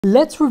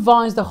Let's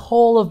revise the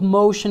whole of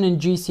motion in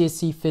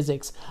GCSE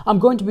Physics. I'm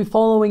going to be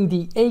following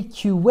the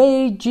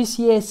AQA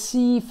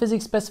GCSE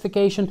Physics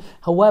Specification.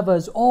 However,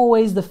 as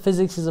always, the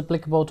physics is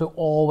applicable to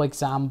all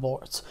exam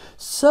boards.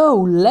 So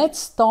let's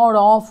start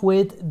off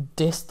with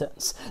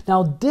distance.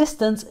 Now,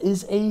 distance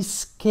is a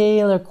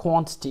scalar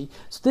quantity.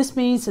 So this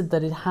means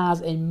that it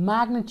has a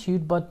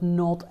magnitude but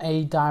not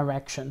a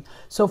direction.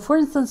 So for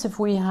instance, if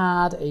we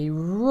had a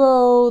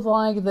road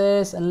like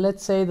this, and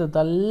let's say that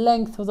the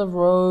length of the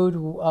road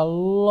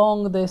along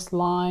this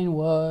line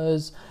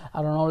was,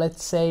 I don't know,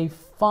 let's say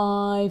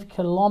 5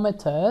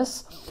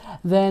 kilometers,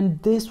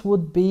 then this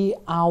would be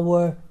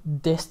our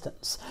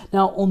distance.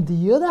 Now, on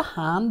the other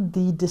hand,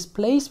 the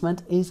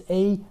displacement is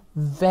a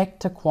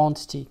vector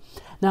quantity.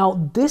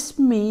 Now, this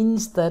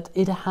means that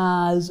it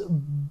has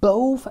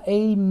both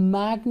a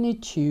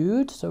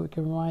magnitude, so we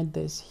can write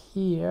this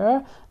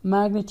here,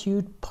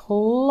 magnitude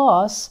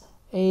plus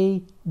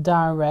a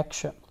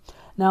direction.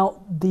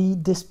 Now, the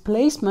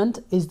displacement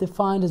is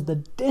defined as the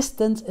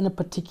distance in a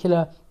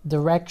particular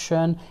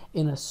direction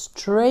in a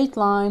straight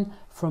line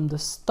from the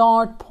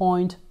start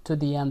point to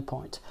the end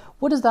point.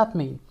 What does that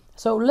mean?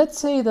 So let's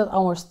say that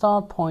our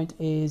start point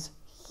is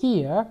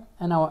here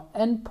and our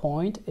end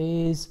point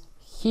is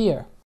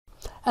here.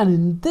 And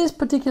in this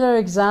particular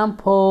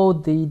example,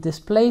 the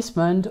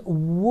displacement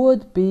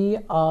would be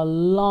a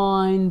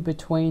line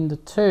between the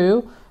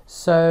two.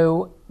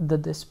 So the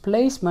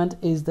displacement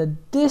is the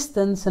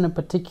distance in a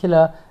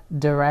particular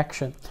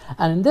direction.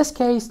 And in this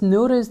case,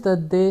 notice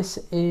that this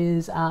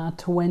is at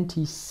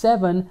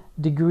 27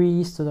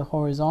 degrees to the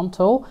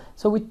horizontal.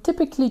 So we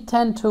typically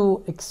tend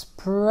to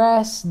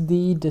express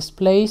the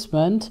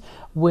displacement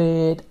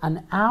with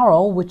an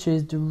arrow which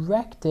is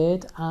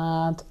directed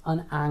at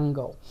an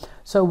angle.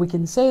 So we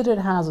can say that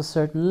it has a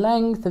certain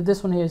length. If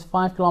this one here is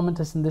 5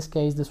 kilometers, in this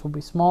case, this will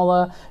be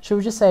smaller. Should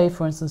we just say,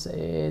 for instance, it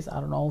is, I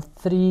don't know,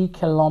 3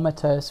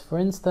 kilometers, for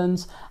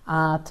instance,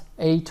 at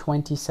a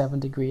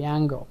 27-degree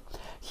angle.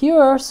 Here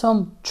are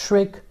some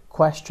trick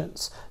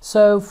questions.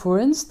 So, for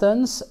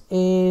instance,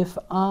 if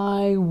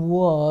I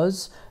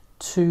was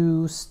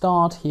to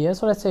start here,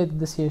 so let's say that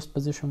this here is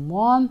position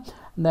 1,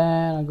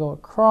 then I go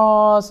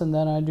across and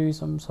then I do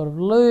some sort of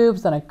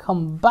loops, then I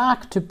come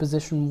back to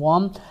position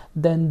 1,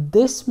 then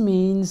this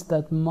means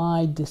that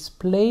my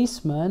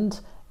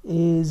displacement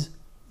is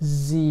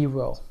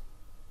 0.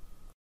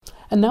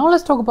 And now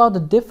let's talk about the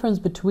difference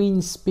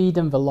between speed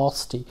and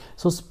velocity.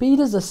 So speed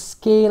is a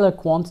scalar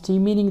quantity,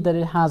 meaning that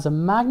it has a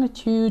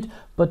magnitude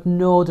but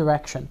no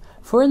direction.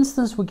 For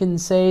instance, we can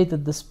say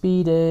that the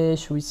speed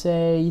is, should we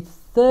say,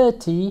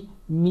 30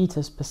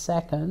 meters per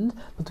second,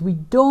 but we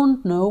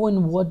don't know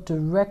in what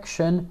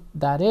direction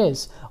that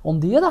is. On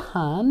the other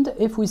hand,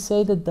 if we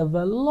say that the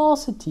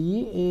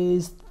velocity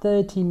is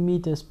 30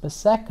 meters per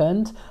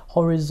second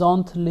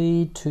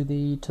horizontally to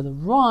the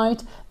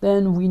right,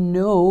 then we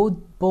know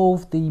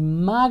both the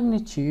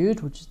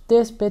magnitude, which is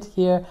this bit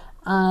here,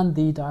 and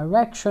the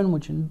direction,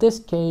 which in this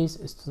case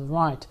is to the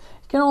right.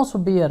 It can also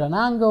be at an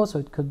angle, so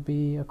it could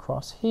be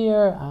across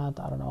here at,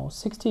 I don't know,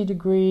 60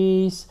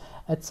 degrees,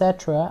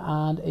 etc.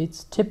 And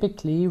it's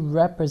typically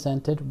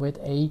represented with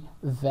a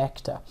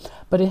vector.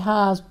 But it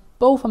has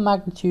both a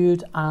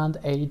magnitude and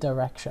a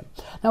direction.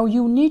 Now,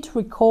 you need to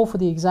recall for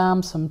the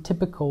exam some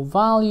typical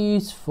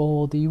values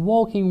for the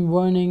walking,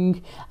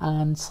 running,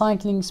 and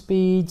cycling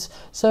speeds.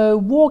 So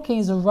walking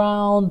is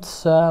around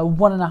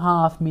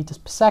 1.5 meters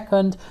per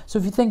second. So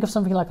if you think of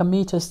something like a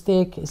meter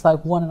stick, it's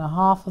like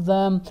 1.5 of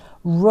them.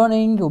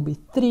 Running will be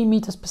 3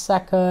 meters per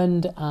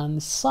second,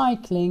 and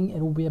cycling, it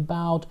will be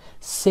about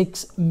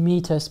 6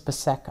 meters per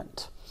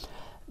second.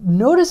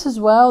 Notice as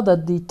well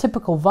that the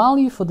typical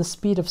value for the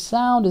speed of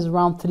sound is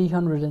around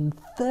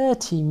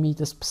 330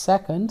 meters per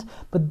second,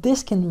 but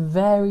this can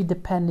vary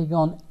depending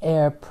on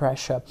air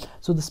pressure.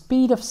 So the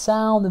speed of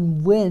sound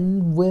and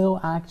wind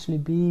will actually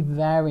be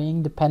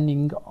varying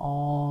depending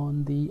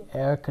on the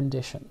air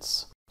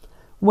conditions.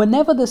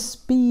 Whenever the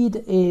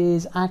speed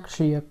is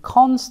actually a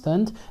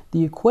constant,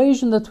 the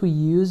equation that we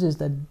use is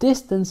that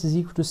distance is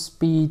equal to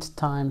speed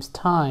times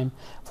time.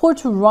 If we're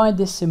to write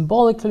this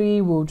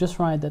symbolically, we'll just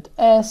write that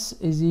S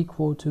is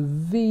equal to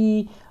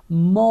V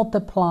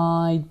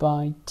multiplied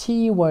by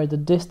T, where the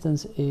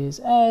distance is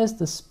S,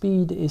 the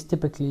speed is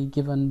typically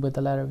given with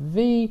the letter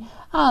V,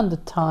 and the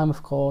time,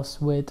 of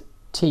course, with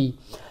T.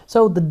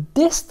 So the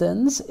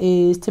distance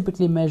is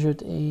typically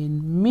measured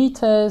in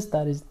meters,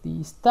 that is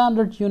the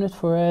standard unit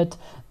for it.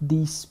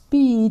 The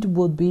speed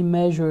would be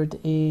measured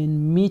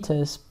in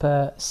meters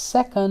per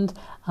second,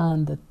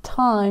 and the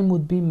time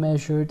would be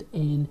measured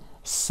in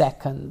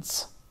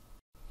seconds.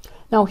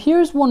 Now,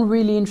 here's one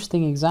really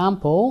interesting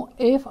example.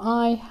 If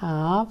I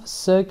have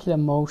circular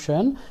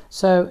motion,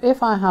 so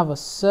if I have a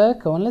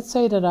circle, and let's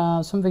say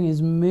that something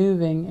is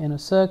moving in a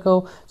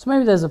circle, so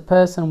maybe there's a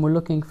person we're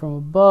looking from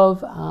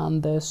above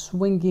and they're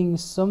swinging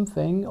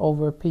something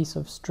over a piece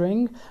of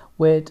string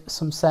with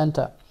some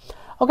center.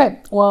 Okay,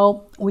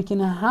 well, we can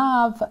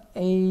have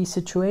a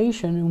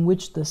situation in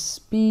which the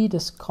speed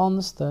is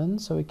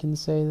constant, so we can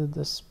say that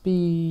the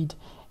speed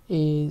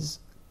is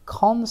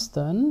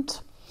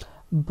constant,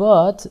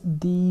 but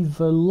the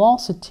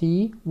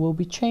velocity will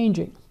be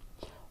changing.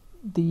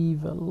 The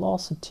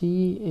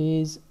velocity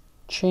is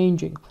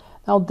changing.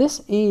 Now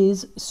this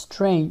is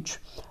strange.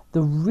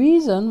 The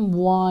reason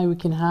why we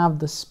can have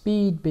the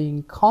speed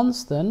being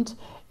constant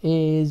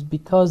is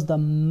because the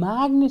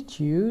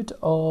magnitude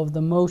of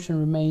the motion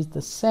remains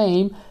the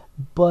same,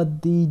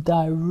 but the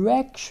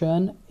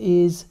direction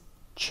is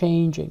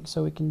changing.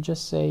 So we can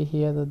just say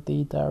here that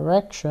the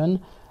direction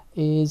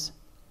is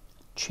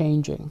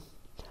changing.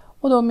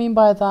 What do I mean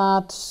by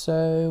that?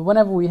 So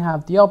whenever we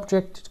have the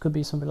object, it could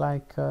be something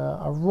like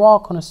a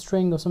rock on a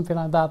string or something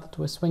like that that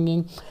we're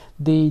swinging.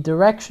 The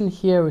direction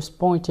here is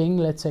pointing,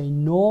 let's say,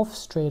 north,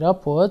 straight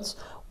upwards,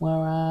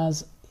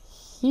 whereas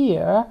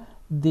here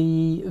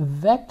the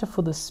vector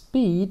for the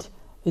speed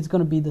is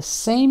going to be the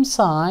same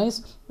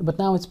size, but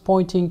now it's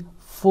pointing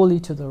fully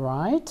to the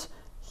right.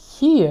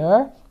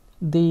 Here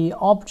the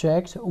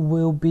object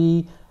will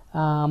be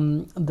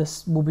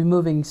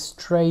moving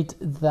straight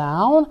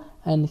down,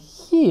 and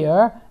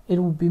here it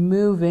will be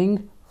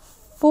moving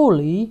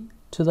fully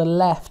to the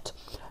left.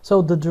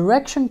 So the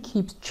direction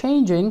keeps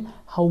changing,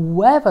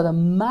 however the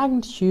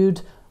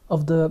magnitude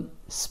of the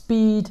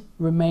speed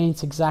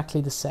remains exactly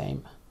the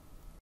same.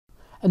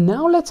 And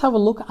now let's have a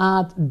look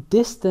at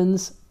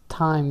distance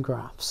time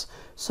graphs.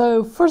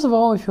 So first of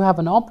all, if you have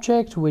an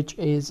object which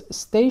is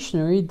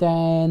stationary,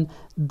 then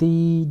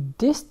the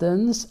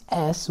distance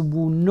s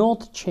will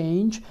not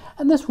change,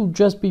 and this will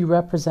just be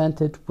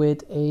represented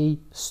with a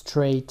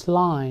straight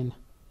line.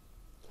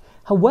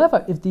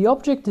 However, if the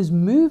object is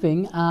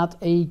moving at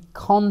a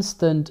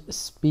constant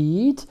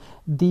speed,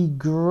 the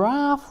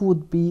graph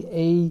would be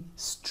a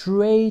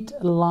straight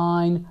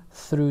line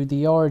through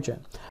the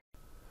origin.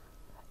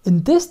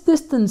 In this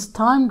distance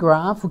time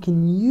graph, we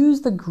can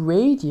use the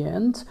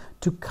gradient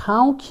to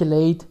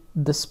calculate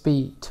the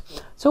speed.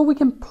 So we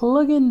can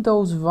plug in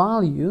those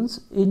values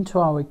into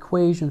our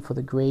equation for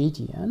the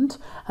gradient.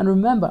 And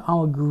remember,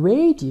 our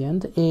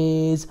gradient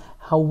is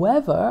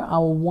however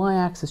our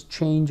y-axis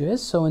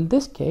changes. So in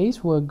this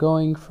case, we're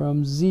going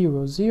from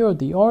 0, 0,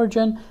 the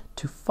origin,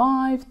 to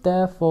 5.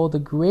 Therefore, the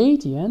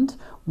gradient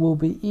will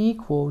be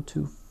equal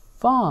to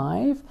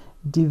 5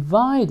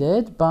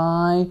 divided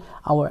by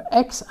our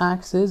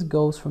x-axis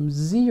goes from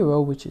 0,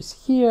 which is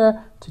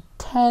here, to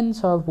 10,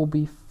 so it will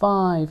be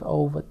 5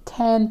 over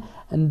 10,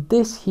 and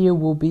this here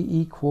will be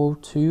equal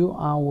to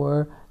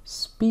our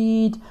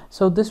speed,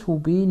 so this will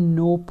be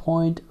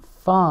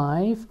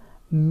 0.5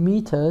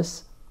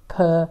 meters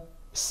per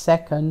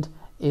second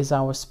is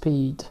our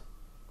speed.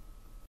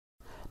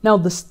 Now,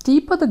 the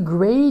steeper the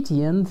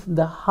gradient,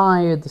 the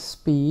higher the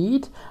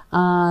speed,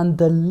 and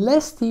the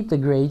less steep the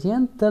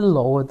gradient, the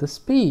lower the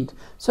speed.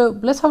 So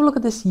let's have a look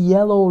at this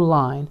yellow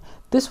line.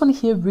 This one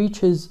here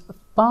reaches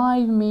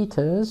 5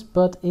 meters,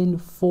 but in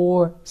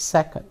 4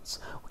 seconds.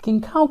 We can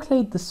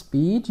calculate the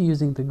speed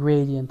using the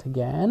gradient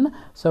again.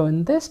 So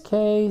in this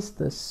case,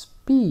 the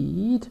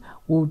speed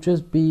will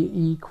just be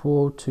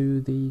equal to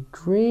the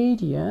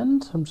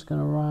gradient. I'm just going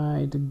to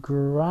write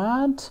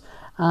grad.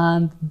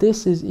 And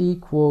this is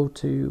equal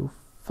to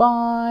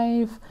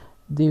 5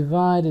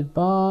 divided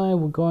by,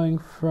 we're going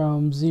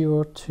from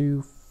 0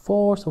 to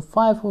 4, so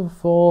 5 over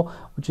 4,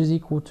 which is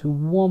equal to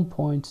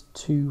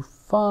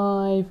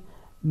 1.25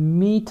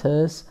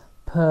 meters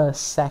per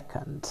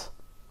second.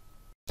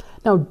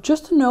 Now,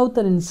 just to note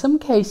that in some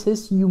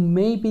cases you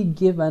may be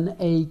given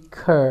a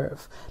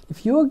curve.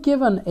 If you're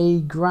given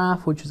a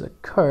graph which is a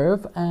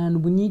curve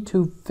and we need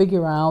to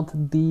figure out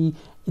the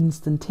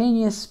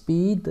instantaneous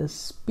speed, the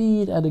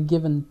speed at a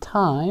given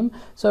time.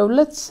 So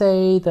let's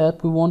say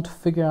that we want to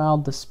figure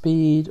out the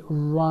speed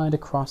right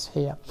across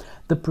here.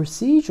 The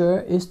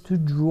procedure is to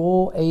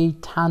draw a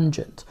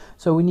tangent.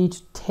 So we need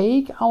to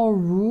take our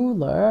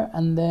ruler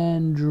and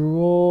then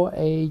draw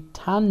a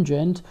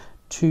tangent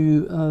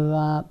to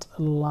that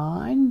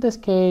line. In this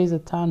case, a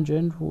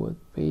tangent would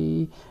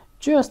be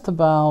just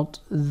about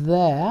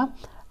there.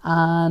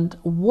 And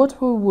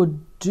what we would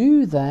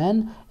do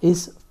then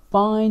is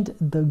find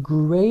the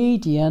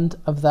gradient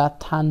of that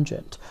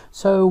tangent.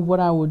 So what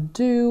I would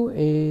do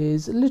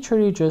is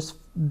literally just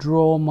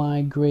draw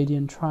my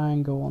gradient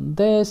triangle on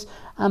this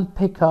and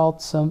pick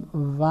out some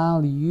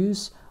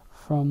values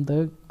from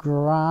the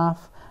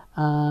graph.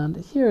 And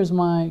here's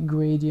my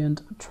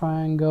gradient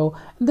triangle.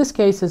 In this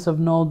case, I've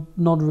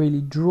not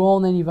really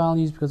drawn any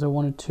values because I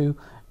wanted to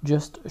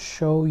just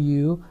show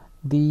you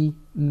the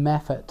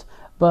method.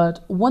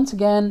 But once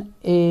again,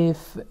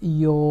 if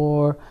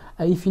you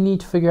need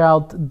to figure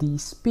out the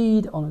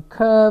speed on a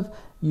curve,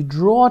 you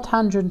draw a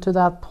tangent to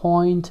that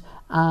point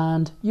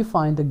and you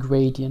find the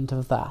gradient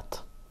of that.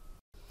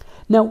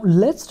 Now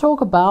let's talk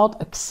about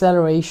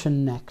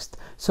acceleration next.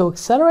 So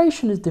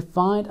acceleration is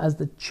defined as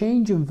the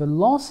change in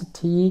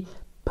velocity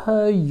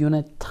per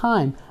unit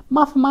time.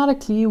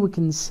 Mathematically, we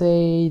can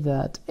say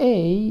that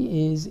A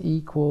is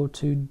equal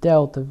to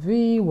delta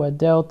V, where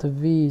delta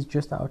V is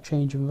just our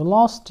change in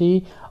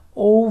velocity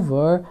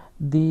over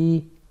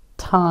the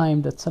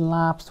time that's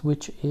elapsed,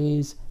 which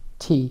is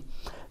t.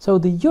 So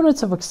the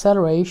units of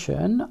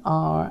acceleration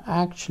are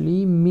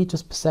actually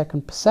meters per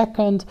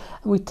second,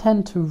 and we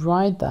tend to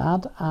write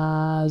that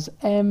as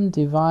m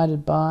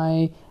divided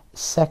by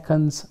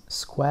seconds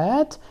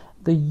squared.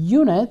 The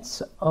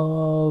units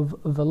of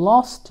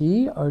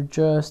velocity are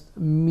just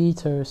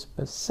meters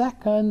per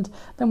second,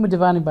 then we're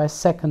dividing by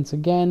seconds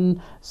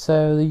again,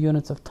 so the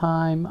units of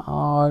time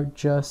are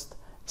just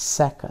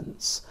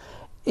seconds.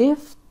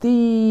 If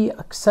the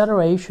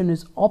acceleration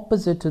is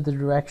opposite to the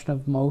direction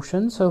of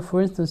motion, so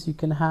for instance you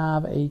can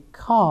have a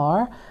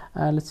car,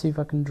 let's see if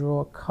I can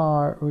draw a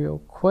car real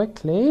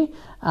quickly,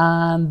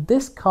 and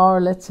this car,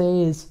 let's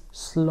say, is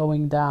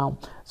slowing down,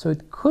 so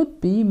it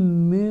could be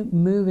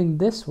moving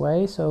this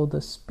way, so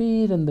the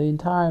speed and the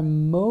entire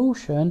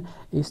motion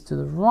is to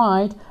the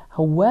right.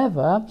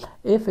 However,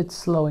 if it's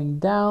slowing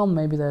down,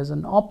 maybe there's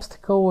an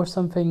obstacle or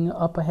something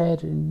up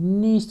ahead, it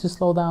needs to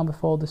slow down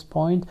before this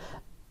point,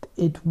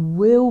 it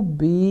will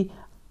be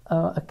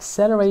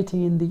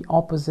accelerating in the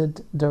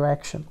opposite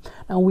direction.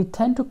 Now we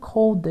tend to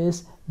call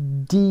this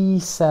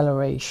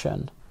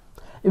deceleration.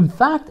 In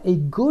fact, a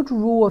good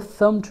rule of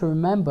thumb to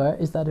remember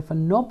is that if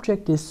an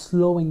object is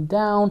slowing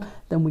down,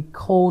 then we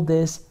call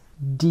this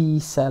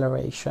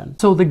deceleration.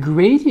 So the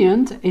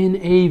gradient in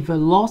a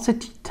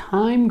velocity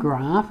time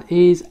graph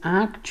is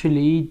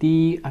actually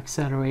the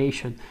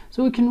acceleration.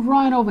 So we can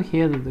write over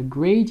here that the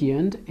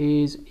gradient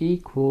is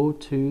equal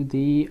to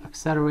the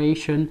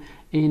acceleration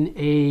in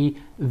a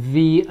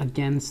v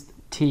against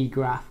t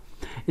graph.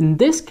 In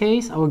this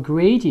case, our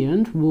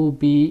gradient will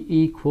be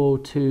equal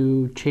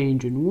to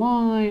change in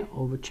y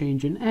over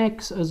change in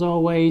x, as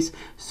always.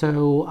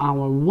 So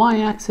our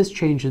y-axis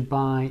changes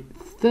by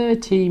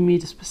 30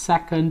 meters per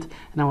second,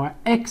 and our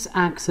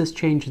x-axis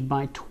changes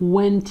by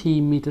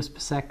 20 meters per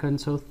second.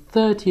 So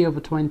 30 over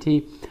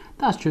 20,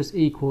 that's just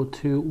equal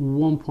to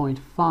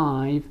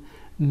 1.5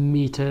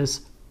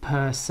 meters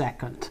per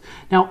second.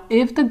 Now,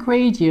 if the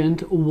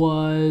gradient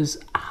was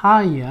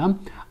higher,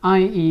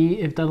 i.e.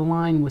 if the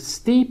line was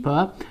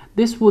steeper,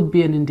 this would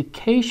be an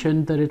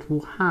indication that it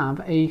will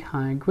have a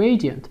higher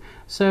gradient.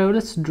 So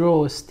let's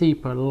draw a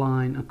steeper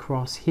line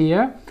across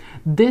here.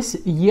 This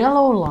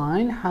yellow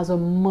line has a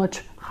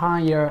much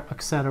higher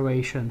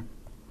acceleration.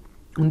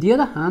 On the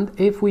other hand,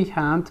 if we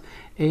had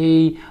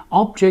an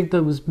object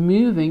that was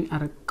moving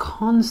at a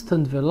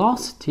constant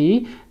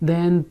velocity,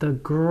 then the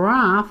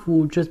graph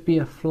will just be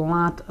a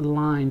flat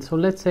line. So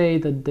let's say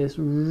that this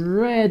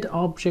red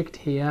object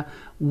here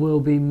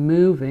will be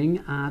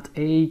moving at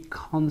a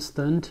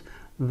constant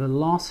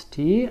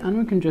velocity, and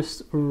we can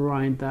just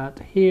write that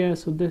here.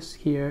 So this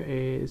here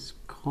is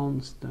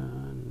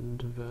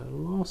constant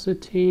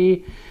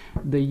velocity.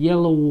 The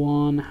yellow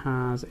one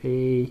has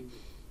a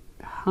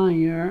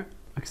higher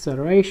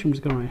acceleration, I'm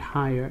just going to write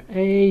higher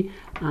a,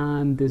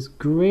 and this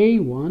gray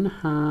one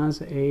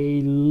has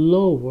a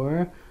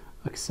lower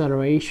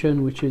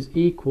acceleration, which is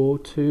equal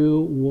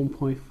to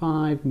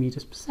 1.5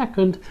 meters per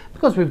second,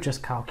 because we've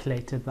just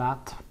calculated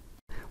that.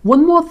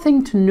 One more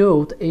thing to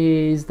note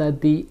is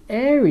that the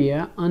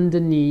area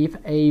underneath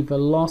a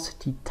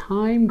velocity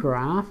time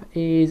graph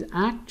is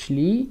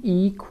actually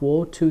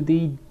equal to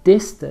the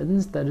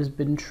distance that has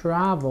been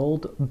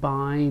traveled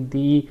by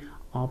the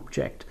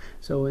object.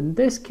 So in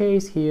this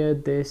case here,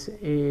 this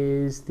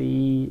is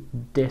the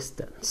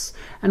distance,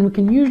 and we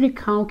can usually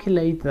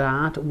calculate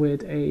that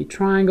with a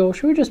triangle.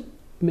 Should we just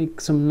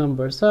make some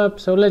numbers up?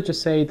 So let's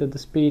just say that the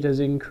speed has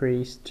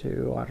increased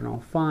to, I don't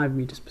know, 5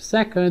 meters per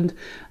second,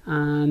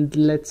 and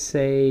let's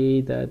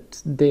say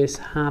that this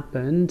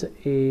happened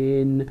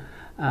in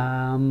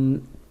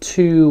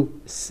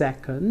 2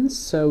 seconds.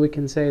 So we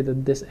can say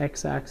that this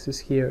x-axis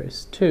here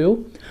is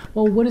 2.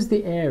 Well, what is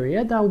the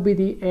area? That will be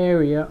the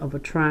area of a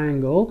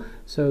triangle.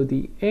 So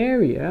the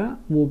area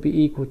will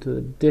be equal to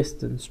the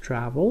distance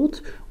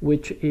traveled,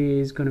 which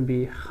is going to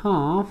be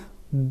half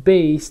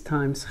base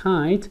times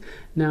height.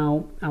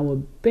 Now our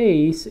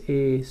base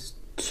is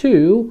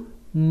 2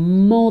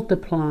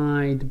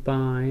 multiplied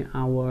by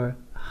our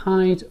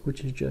height,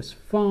 which is just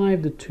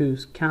 5. The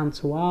 2's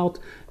cancel out,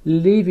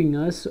 leaving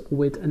us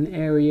with an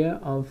area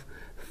of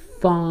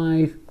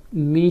 5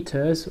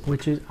 meters,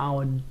 which is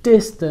our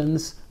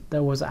distance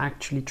that was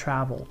actually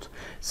traveled.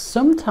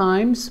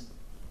 Sometimes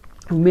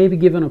we may be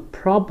given a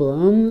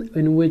problem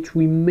in which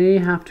we may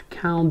have to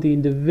count the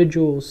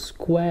individual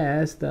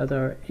squares that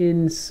are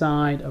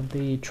inside of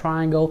the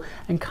triangle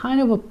and kind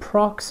of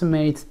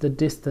approximate the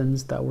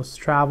distance that was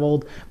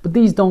traveled, but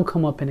these don't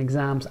come up in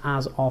exams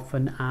as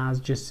often as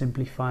just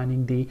simply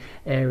finding the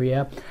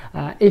area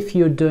if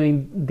you're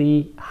doing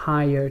the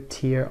higher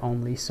tier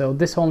only. So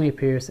this only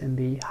appears in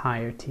the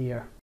higher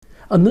tier.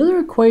 Another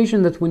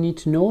equation that we need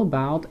to know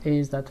about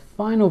is that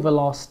final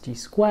velocity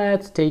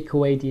squared, take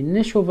away the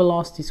initial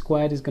velocity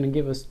squared, is going to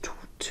give us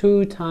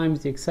 2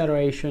 times the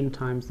acceleration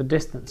times the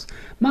distance.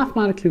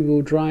 Mathematically, we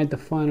would write the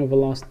final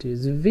velocity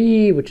as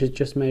v, which is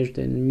just measured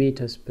in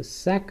meters per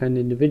second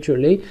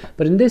individually,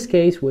 but in this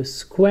case we're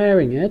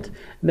squaring it,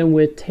 then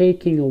we're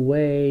taking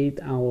away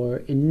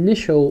our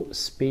initial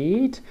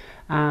speed,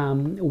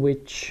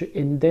 which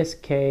in this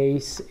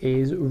case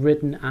is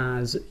written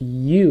as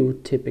u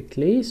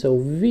typically. So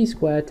v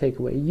squared take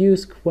away u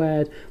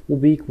squared will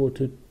be equal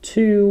to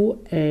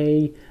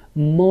 2a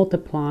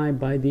multiplied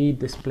by the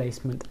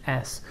displacement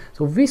s.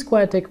 So v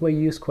squared take away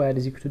u squared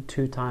is equal to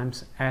 2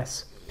 times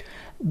s.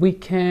 We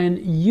can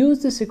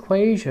use this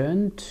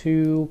equation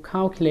to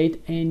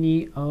calculate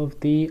any of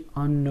the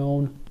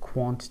unknown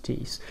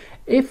quantities.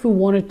 If we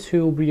wanted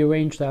to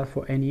rearrange that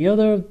for any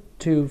other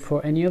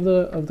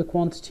of the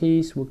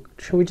quantities,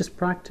 should we just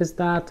practice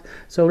that?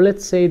 So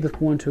let's say that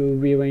we want to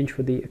rearrange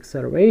for the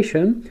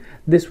acceleration.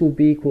 This will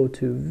be equal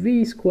to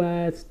v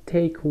squared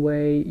take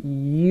away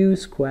u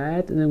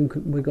squared, and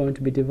then we're going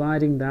to be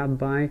dividing that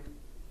by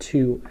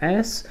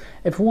 2s.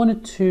 If we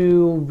wanted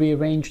to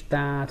rearrange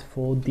that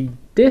for the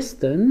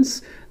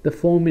distance, the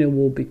formula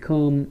will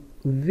become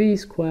v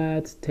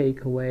squared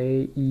take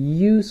away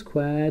u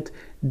squared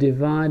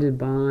divided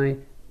by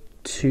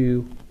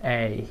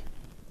 2a.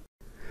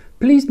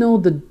 Please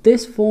note that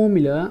this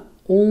formula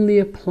only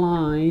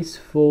applies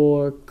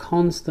for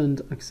constant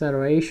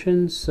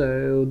acceleration,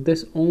 so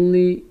this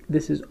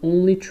is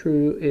only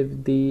true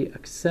if the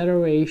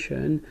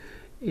acceleration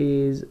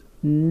is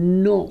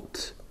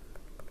not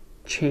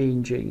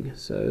changing.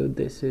 So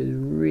this is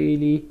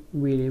really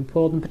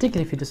important,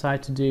 particularly if you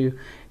decide to do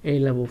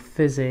A-level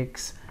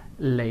physics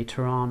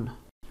later on.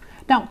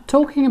 Now,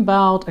 talking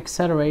about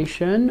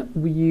acceleration,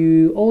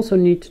 you also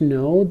need to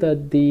know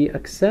that the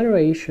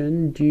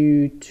acceleration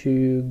due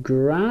to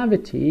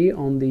gravity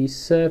on the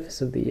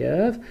surface of the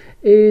Earth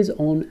is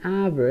on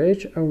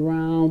average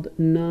around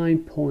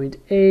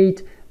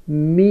 9.8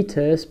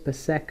 meters per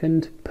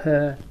second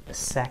per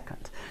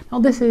second. Now,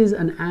 this is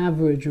an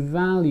average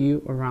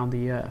value around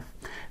the Earth.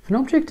 If an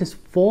object is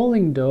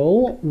falling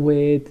though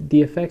with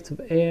the effects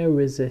of air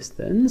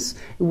resistance,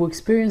 it will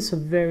experience a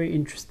very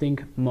interesting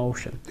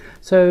motion.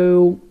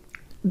 So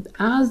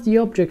as the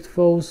object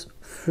falls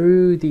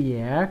through the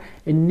air,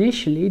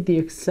 initially the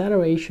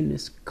acceleration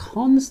is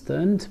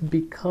constant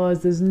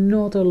because there's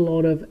not a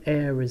lot of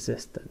air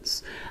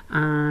resistance.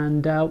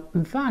 And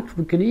in fact,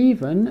 we can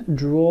even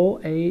draw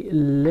a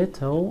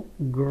little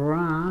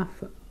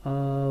graph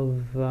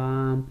of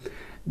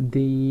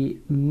the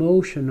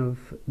motion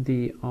of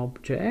the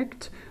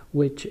object,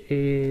 which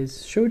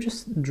is, shall we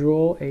just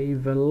draw a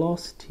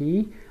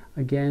velocity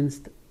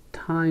against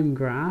time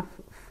graph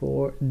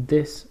for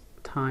this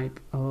type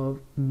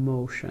of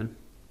motion.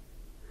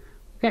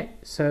 Okay,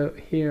 so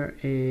here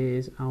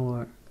is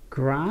our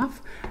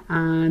graph,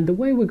 and the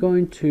way we're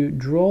going to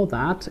draw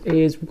that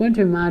is we're going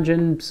to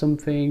imagine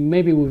something,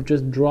 maybe we've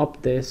just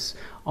dropped this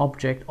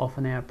object off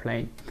an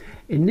airplane.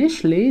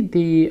 Initially,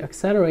 the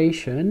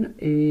acceleration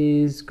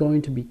is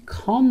going to be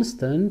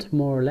constant,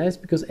 more or less,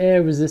 because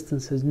air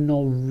resistance has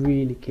not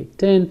really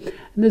kicked in,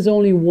 and there's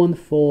only one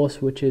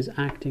force which is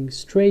acting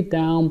straight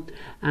down,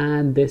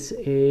 and this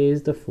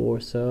is the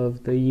force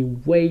of the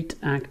weight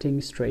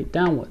acting straight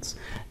downwards.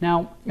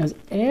 Now, as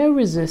air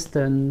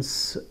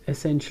resistance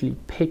essentially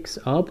picks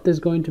up, there's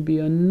going to be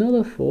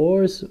another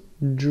force,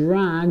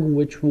 drag,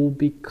 which will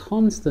be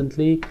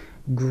constantly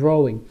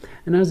growing,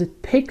 and as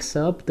it picks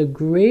up, the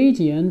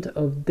gradient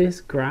of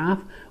this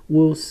graph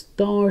will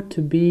start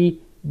to be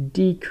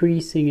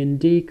decreasing and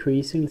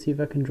decreasing. Let's see if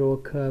I can draw a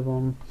curve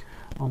on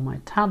my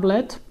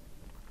tablet,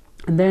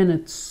 and then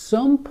at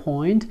some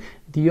point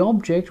the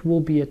object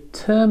will be at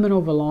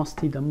terminal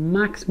velocity, the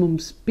maximum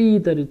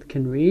speed that it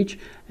can reach,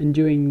 and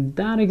during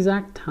that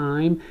exact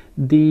time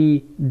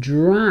the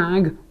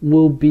drag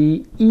will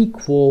be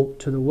equal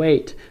to the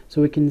weight.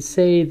 So we can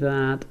say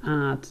that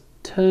at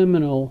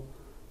terminal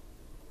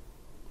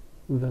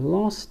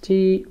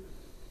velocity,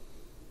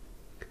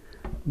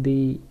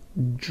 the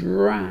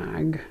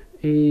drag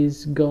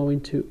is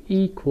going to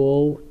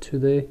equal to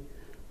the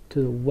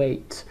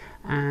weight,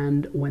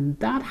 and when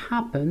that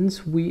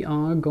happens, we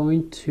are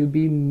going to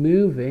be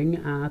moving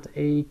at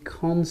a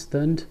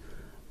constant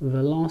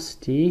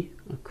velocity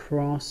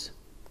across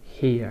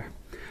here.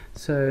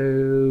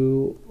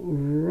 So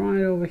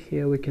right over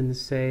here we can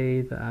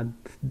say that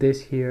this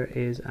here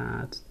is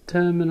at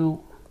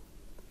terminal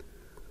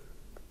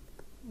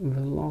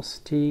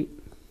velocity.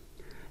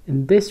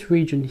 In this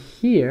region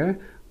here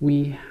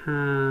we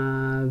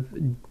have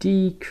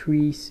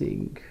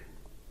decreasing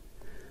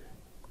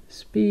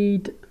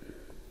speed,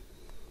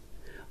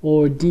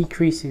 or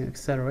decreasing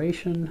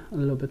acceleration, a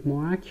little bit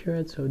more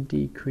accurate. So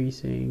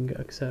decreasing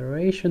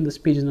acceleration, the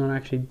speed is not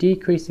actually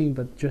decreasing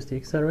but just the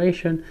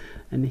acceleration,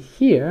 and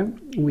here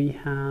we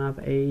have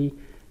a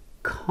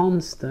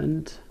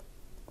constant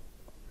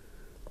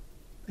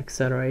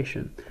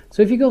acceleration.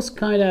 So if you go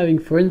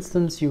skydiving, for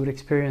instance, you would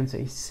experience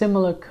a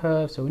similar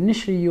curve. So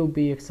initially you'll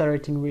be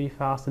accelerating really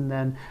fast, and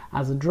then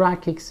as the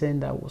drag kicks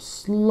in, that will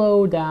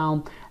slow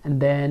down,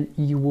 and then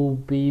you will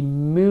be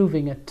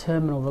moving at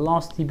terminal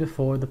velocity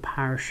before the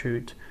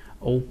parachute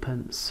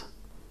opens.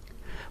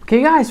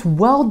 Okay guys,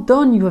 well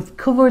done. You have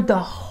covered the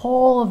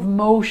whole of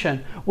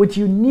motion. What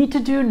you need to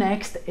do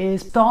next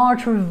is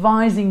start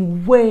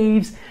revising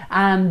waves,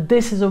 and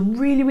this is a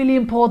really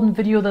important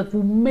video that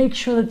will make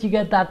sure that you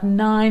get that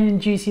 9 in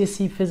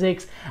GCSE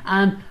Physics,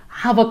 and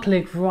have a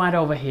click right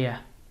over here.